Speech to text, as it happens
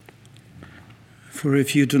For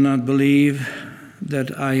if you do not believe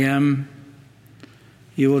that I am,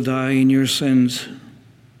 you will die in your sins.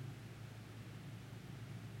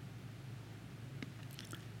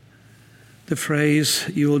 The phrase,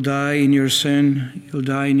 you will die in your sin, you'll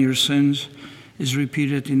die in your sins, is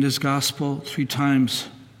repeated in this gospel 3 times.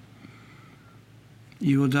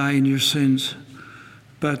 You will die in your sins.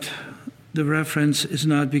 But the reference is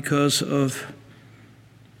not because of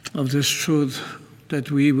this truth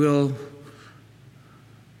that we will,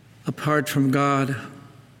 apart from God,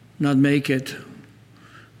 not make it,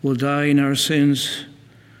 will die in our sins,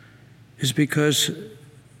 is because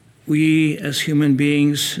we as human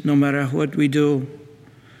beings, no matter what we do,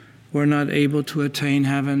 we're not able to attain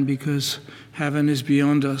heaven because heaven is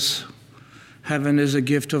beyond us. Heaven is a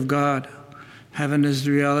gift of God. Heaven is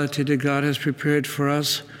the reality that God has prepared for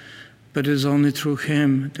us, but it is only through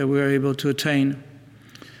Him that we are able to attain.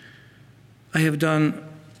 I have done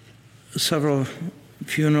several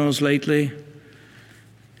funerals lately,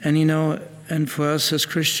 and for us as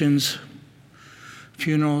Christians,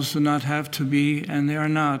 funerals do not have to be, and they are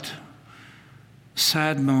not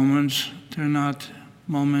sad moments. They're not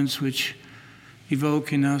moments which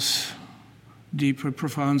evoke in us deep or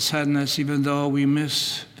profound sadness, even though we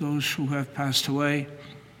miss those who have passed away.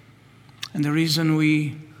 And the reason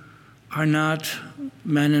we are not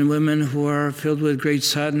men and women who are filled with great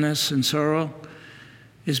sadness and sorrow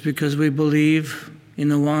is because we believe in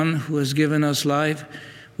the one who has given us life.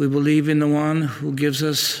 We believe in the one who gives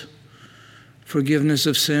us forgiveness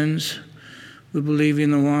of sins. We believe in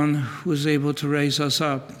the one who is able to raise us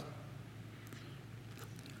up.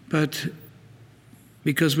 But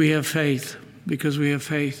because we have faith,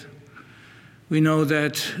 we know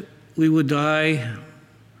that we would die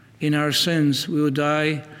in our sins. We would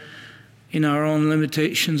die in our own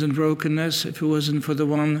limitations and brokenness if it wasn't for the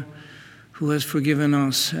one who has forgiven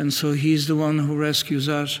us. And so He's the one who rescues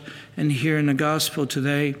us. And here in the gospel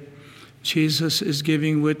today, Jesus is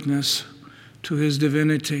giving witness to His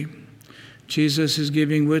divinity. Jesus is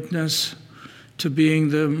giving witness to being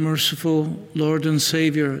the merciful Lord and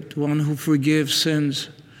Savior, the one who forgives sins.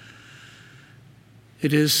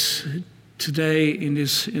 It is today in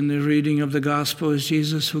the reading of the gospel is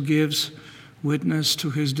Jesus who gives witness to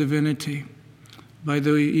His divinity by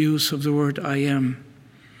the use of the word I am.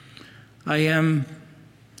 I am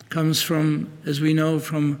comes from, as we know,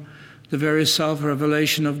 from the very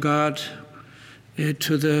self-revelation of God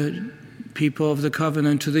to the people of the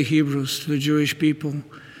covenant, to the Hebrews, to the Jewish people.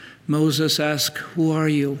 Moses asked, "Who are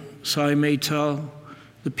you?" So I may tell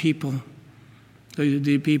the people,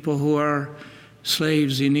 the people who are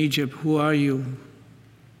slaves in Egypt, "Who are you?"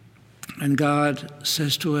 And God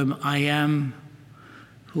says to him, "I am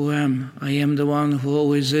who am. I am the one who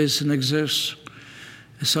always is and exists."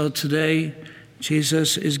 And so today,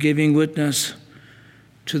 Jesus is giving witness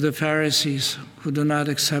to the Pharisees who do not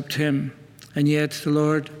accept Him. And yet the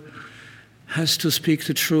Lord has to speak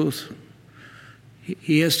the truth.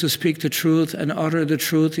 He has to speak the truth and utter the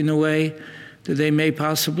truth in a way that they may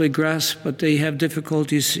possibly grasp, but they have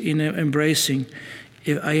difficulties in embracing.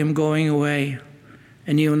 If I am going away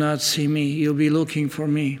and you will not see me, you'll be looking for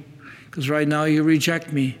me. Because right now you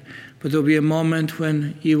reject me, but there'll be a moment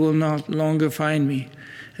when you will not longer find me.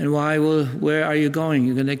 And where are you going?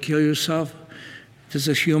 You're going to kill yourself? This is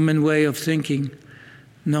a human way of thinking.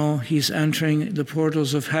 No, He's entering the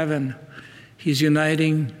portals of heaven. He's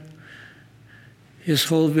uniting His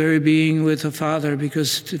whole very being with the Father,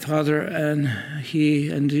 because the Father and He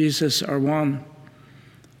and Jesus are one.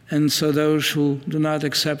 And so those who do not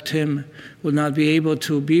accept Him will not be able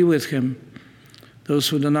to be with Him. Those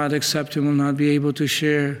who do not accept Him will not be able to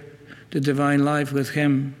share the divine life with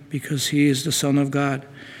Him, because He is the Son of God.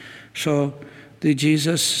 So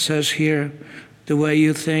Jesus says here, the way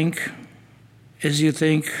you think is you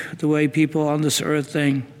think the way people on this earth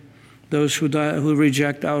think, those who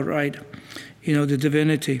reject outright, the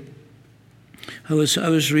divinity. I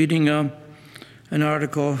was reading an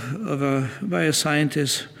article by a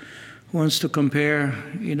scientist who wants to compare,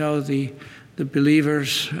 the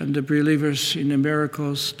believers and the believers in the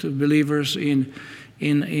miracles to believers in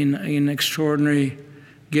extraordinary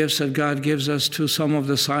gifts that God gives us to some of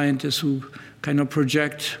the scientists who kind of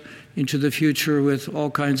project into the future with all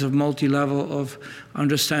kinds of multi-level of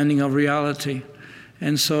understanding of reality.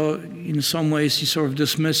 And so in some ways he sort of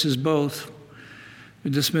dismisses both. He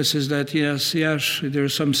dismisses that, yes,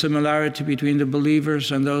 there's some similarity between the believers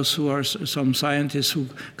and those who are some scientists who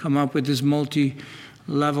come up with these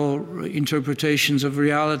multi-level interpretations of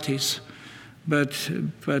realities. But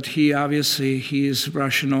he is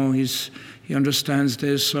rational, he understands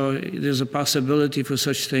this, so there's a possibility for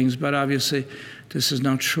such things. But obviously This is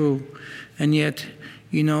not true. And yet,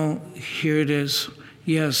 here it is.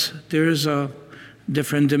 Yes, there is a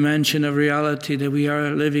different dimension of reality that we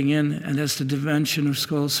are living in, and that's the dimension of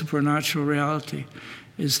called supernatural reality.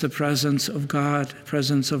 It's the presence of God,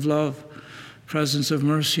 presence of love, presence of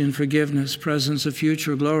mercy and forgiveness, presence of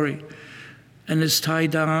future glory. And it's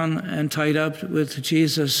tied down and tied up with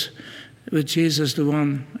Jesus the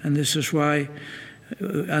one. And this is why,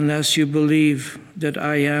 unless you believe that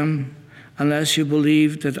I am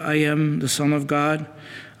the Son of God,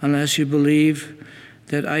 unless you believe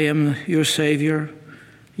that I am your Savior,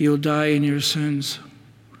 you'll die in your sins,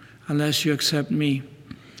 unless you accept me.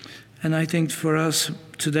 And I think for us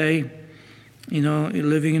today,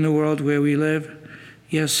 living in the world where we live,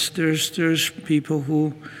 yes, there's people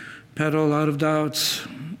who peddle a lot of doubts,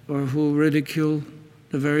 or who ridicule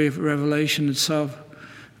the very revelation itself,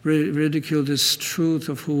 ridicule this truth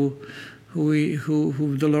of who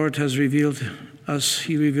the Lord has revealed us.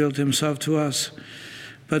 He revealed himself to us.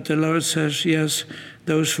 But the Lord says, yes,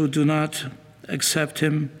 those who do not accept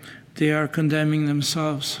him, they are condemning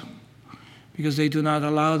themselves, because they do not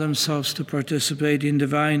allow themselves to participate in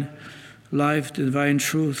divine life, divine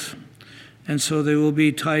truth. And so they will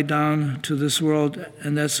be tied down to this world,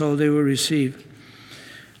 and that's all they will receive.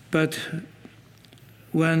 But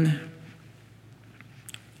when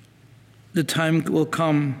the time will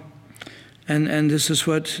come, and this is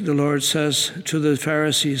what the Lord says to the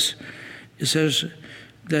Pharisees, he says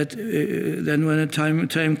that then when the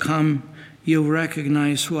time come, you'll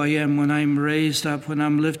recognize who I am when I'm raised up, when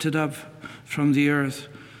I'm lifted up from the earth.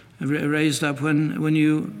 Raised up, when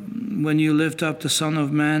you lift up the Son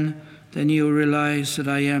of Man, then you'll realize that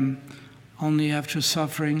I am. Only after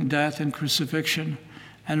suffering, death, and crucifixion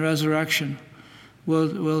and resurrection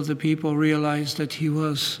will the people realize that he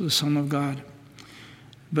was the Son of God.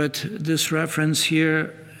 But this reference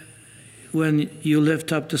here, when you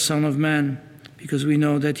lift up the Son of Man, because we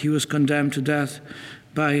know that he was condemned to death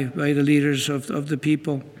by the leaders of the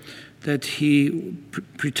people, that he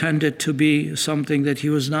pretended to be something that he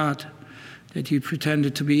was not, that he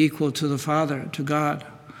pretended to be equal to the Father, to God,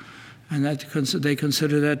 and that they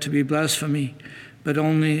consider that to be blasphemy, but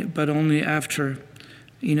only after,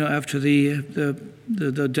 after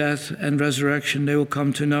the death and resurrection, they will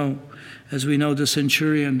come to know. As we know, the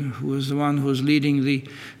centurion, who was the one who was leading the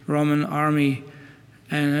Roman army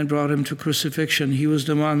and brought him to crucifixion, he was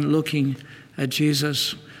the one looking at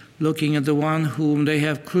Jesus, looking at the one whom they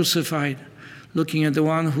have crucified, looking at the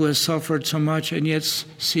one who has suffered so much, and yet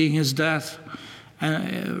seeing his death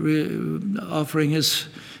and offering his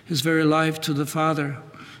very life to the Father.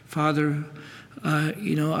 Father, I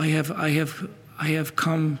have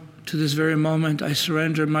come to this very moment. I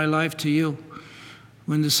surrender my life to you.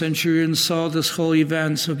 When the centurion saw this whole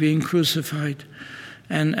event of being crucified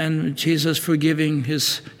and Jesus forgiving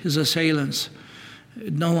his assailants,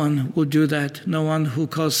 no one would do that. No one who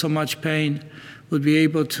caused so much pain would be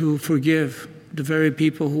able to forgive the very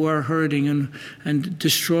people who are hurting and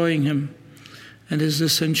destroying him. And it's the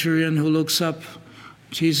centurion who looks up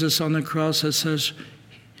Jesus on the cross and says,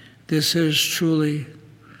 this is truly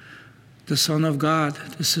the Son of God.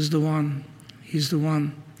 This is the one. He's the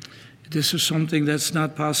one. This is something that's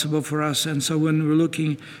not possible for us. And so when we're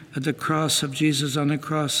looking at the cross of Jesus on the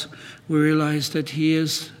cross, we realize that he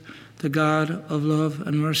is the God of love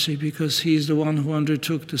and mercy, because he's the one who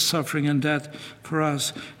undertook the suffering and death for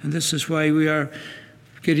us. And this is why we are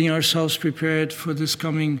getting ourselves prepared for this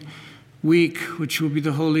coming week, which will be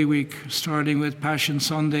the Holy Week, starting with Passion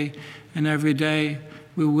Sunday. And every day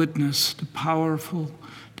we witness the powerful,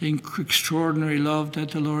 the extraordinary love that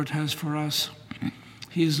the Lord has for us.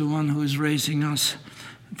 He's the one who is raising us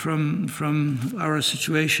from our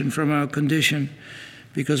situation, from our condition,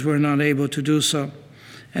 because we're not able to do so.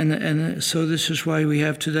 And so this is why we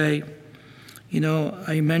have today.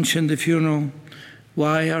 I mentioned the funeral.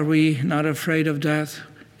 Why are we not afraid of death?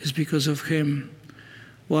 It's because of him.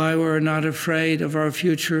 Why we're not afraid of our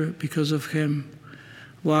future? Because of him.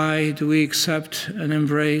 Why do we accept and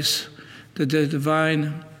embrace the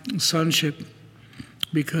divine sonship?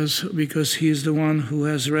 Because he is the one who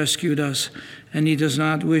has rescued us, and he does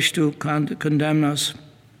not wish to condemn us.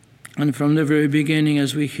 And from the very beginning,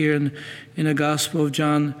 as we hear in the Gospel of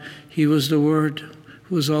John, he was the Word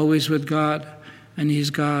who was always with God, and he's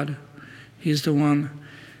God. He's the one.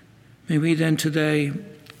 May we then today,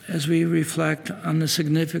 as we reflect on the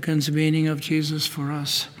significance and meaning of Jesus for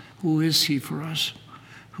us, who is he for us?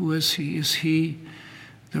 Who is he? Is he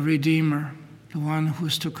the Redeemer, the one who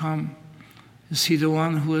is to come? Is he the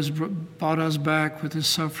one who has brought us back with his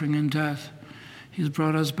suffering and death? He's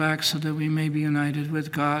brought us back so that we may be united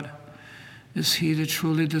with God. Is he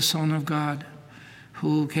truly the Son of God?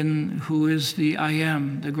 who is the I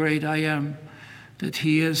am, the great I am, that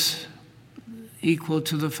he is equal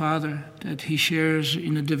to the Father, that he shares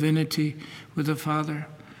in the divinity with the Father.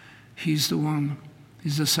 He's the one.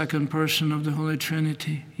 He's the second person of the Holy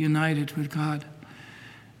Trinity, united with God.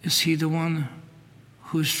 Is he the one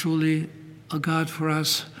who is truly a God for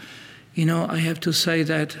us? You know, I have to say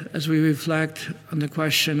that as we reflect on the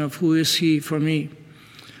question of who is he for me,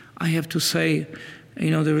 I have to say, you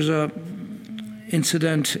know, there was a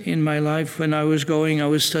incident in my life when I was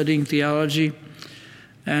studying theology,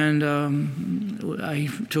 and I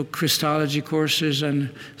took Christology courses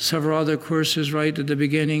and several other courses right at the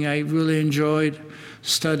beginning. I really enjoyed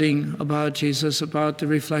studying about Jesus, about the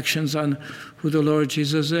reflections on who the Lord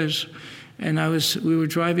Jesus is. And we were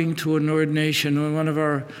driving to an ordination, and one of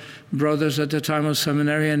our brothers at the time was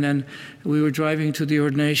seminarian, and we were driving to the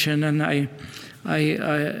ordination, and I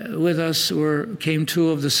with us came two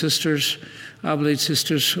of the sisters, Oblate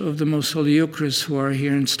Sisters of the Most Holy Eucharist, who are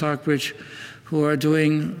here in Stockbridge, who are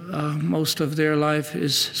doing most of their life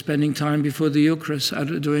is spending time before the Eucharist,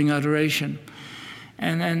 doing adoration.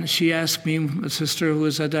 And then she asked me, a sister who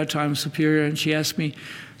was at that time superior, and she asked me,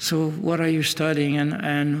 so what are you studying,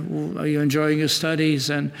 and are you enjoying your studies?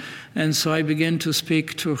 And so I began to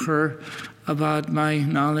speak to her about my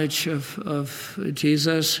knowledge of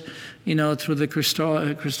Jesus, you know, through the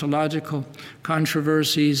Christological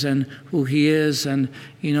controversies and who he is, and,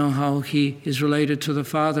 you know, how he is related to the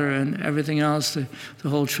Father and everything else, the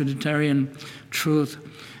whole Trinitarian truth.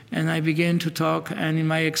 And I began to talk, and in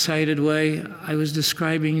my excited way, I was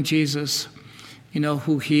describing Jesus, you know,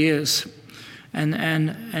 who he is. And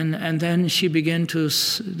then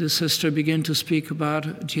the sister began to speak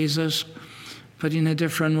about Jesus, but in a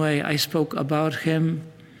different way. I spoke about him,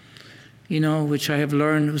 you know, which I have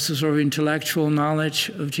learned was a sort of intellectual knowledge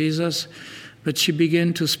of Jesus. But she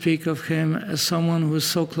began to speak of him as someone who was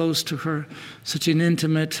so close to her, such an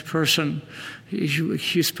intimate person.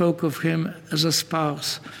 She spoke of him as a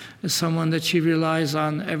spouse, as someone that she relies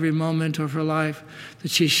on every moment of her life,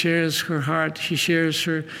 that she shares her heart, she shares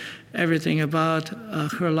her everything about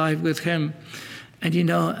her life with him. And, you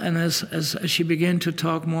know, and as she began to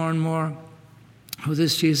talk more and more who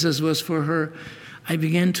this Jesus was for her, I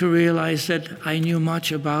began to realize that I knew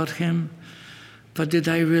much about him, but did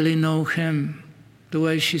I really know him the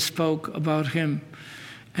way she spoke about him?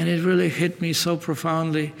 And it really hit me so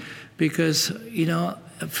profoundly because, you know,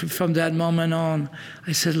 from that moment on,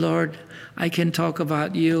 I said, Lord, I can talk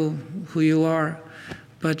about you, who you are,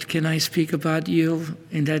 but can I speak about you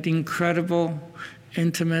in that incredible,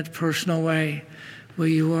 intimate, personal way where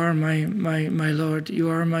you are my Lord, you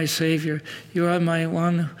are my Savior, you are my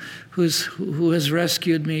one who has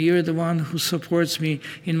rescued me, you're the one who supports me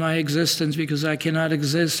in my existence because I cannot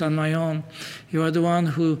exist on my own. You are the one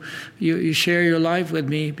who you share your life with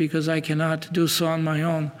me because I cannot do so on my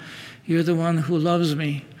own. You're the one who loves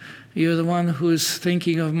me. You're the one who is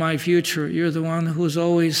thinking of my future. You're the one who's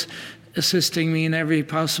always assisting me in every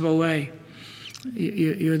possible way.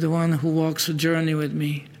 You're the one who walks a journey with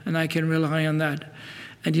me, and I can rely on that.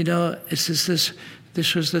 And you know, it's just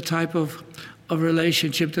this was the type of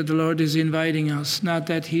relationship that the Lord is inviting us. Not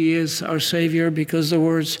that he is our Savior, because the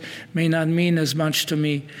words may not mean as much to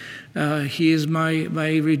me. He is my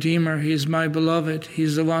Redeemer. He is my beloved.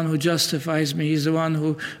 He's the one who justifies me. He's the one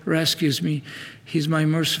who rescues me. He's my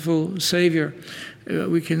merciful Savior.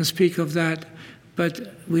 We can speak of that,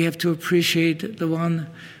 but we have to appreciate the one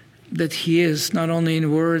that he is, not only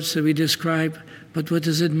in words that we describe, but what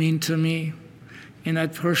does it mean to me? In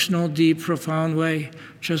that personal, deep, profound way,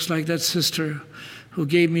 just like that sister who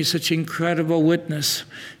gave me such incredible witness.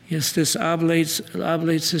 Yes, this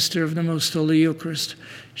oblate sister of the Most Holy Eucharist.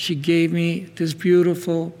 She gave me this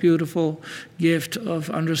beautiful, beautiful gift of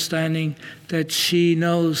understanding that she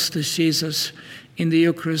knows this Jesus in the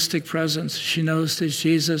Eucharistic presence. She knows this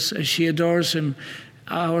Jesus as she adores him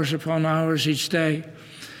hours upon hours each day.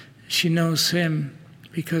 She knows him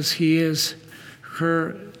because he is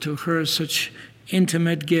to her such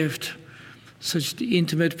intimate gift, such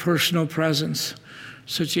intimate personal presence,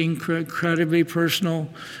 such incredibly personal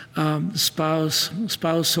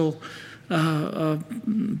spousal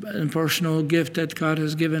and personal gift that God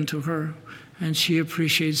has given to her, and she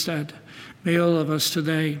appreciates that. May all of us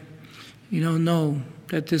today, know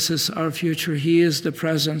that this is our future. He is the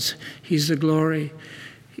presence. He's the glory.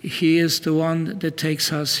 He is the one that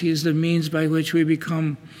takes us. He is the means by which we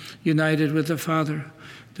become united with the Father,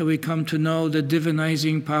 that we come to know the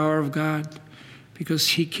divinizing power of God, because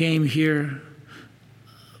he came here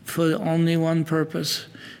for only one purpose,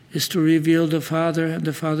 is to reveal the Father and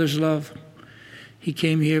the Father's love. He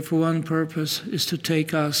came here for one purpose, is to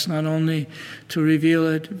take us, not only to reveal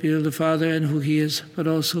the Father and who He is, but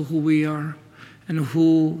also who we are and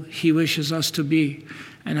who He wishes us to be,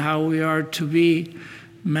 and how we are to be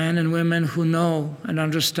men and women who know and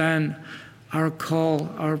understand our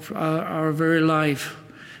call, our very life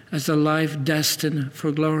as a life destined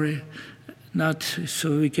for glory, not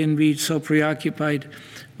so we can be so preoccupied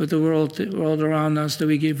with the world around us that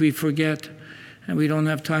we forget and we don't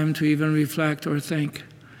have time to even reflect or think,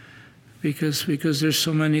 because there's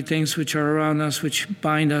so many things which are around us which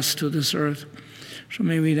bind us to this earth. So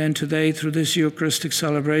maybe then today, through this Eucharistic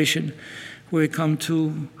celebration, we come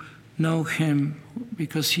to know Him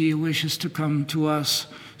because He wishes to come to us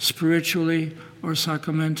spiritually or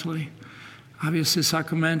sacramentally. Obviously,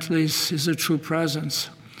 sacramentally is a true presence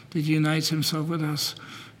that unites Himself with us,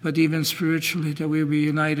 but even spiritually, that we be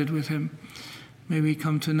united with Him. May we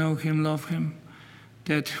come to know Him, love Him,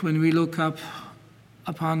 that when we look up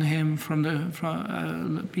upon Him from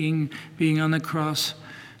being on the cross,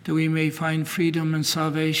 that we may find freedom and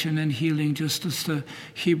salvation and healing, just as the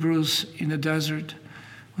Hebrews in the desert,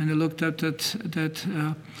 when they looked at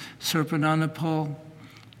that serpent on the pole.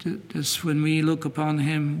 Just when we look upon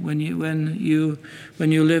Him, when you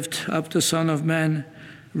lift up the Son of Man,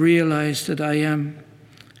 realize that I am,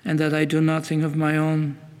 and that I do nothing of my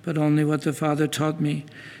own, but only what the Father taught me,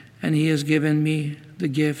 and He has given me the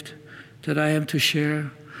gift that I am to share,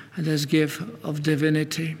 and this gift of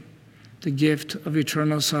divinity, the gift of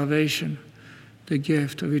eternal salvation, the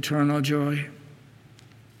gift of eternal joy.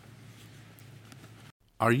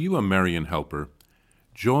 Are you a Marian helper?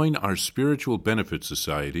 Join our Spiritual Benefit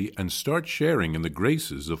Society and start sharing in the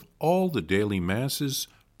graces of all the daily masses,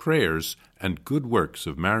 prayers, and good works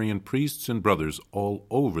of Marian priests and brothers all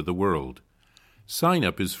over the world. Sign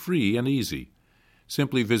up is free and easy.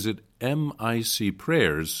 Simply visit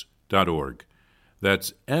micprayers.org.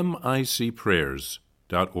 That's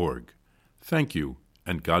micprayers.org. Thank you,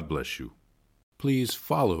 and God bless you. Please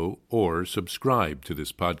follow or subscribe to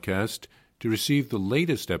this podcast to receive the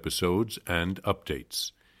latest episodes and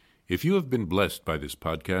updates. If you have been blessed by this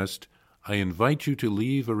podcast, I invite you to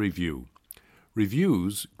leave a review.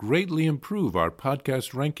 Reviews greatly improve our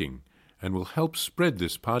podcast ranking and will help spread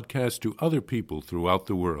this podcast to other people throughout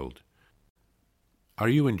the world. Are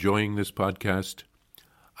you enjoying this podcast?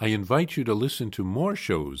 I invite you to listen to more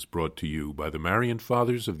shows brought to you by the Marian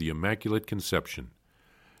Fathers of the Immaculate Conception.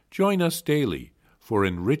 Join us daily for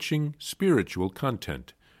enriching spiritual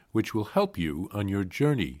content, which will help you on your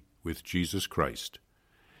journey with Jesus Christ.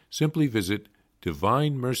 Simply visit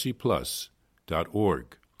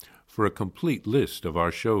DivineMercyPlus.org for a complete list of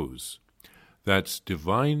our shows. That's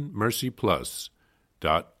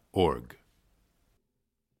DivineMercyPlus.org.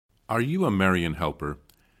 Are you a Marian helper?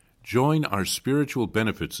 Join our Spiritual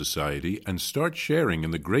Benefit Society and start sharing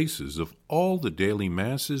in the graces of all the daily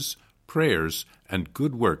masses, prayers, and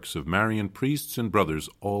good works of Marian priests and brothers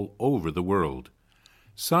all over the world.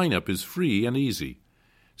 Sign up is free and easy.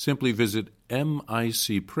 Simply visit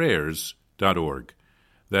micprayers.org.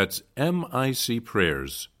 That's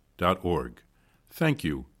micprayers.org. Thank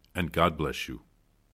you, and God bless you.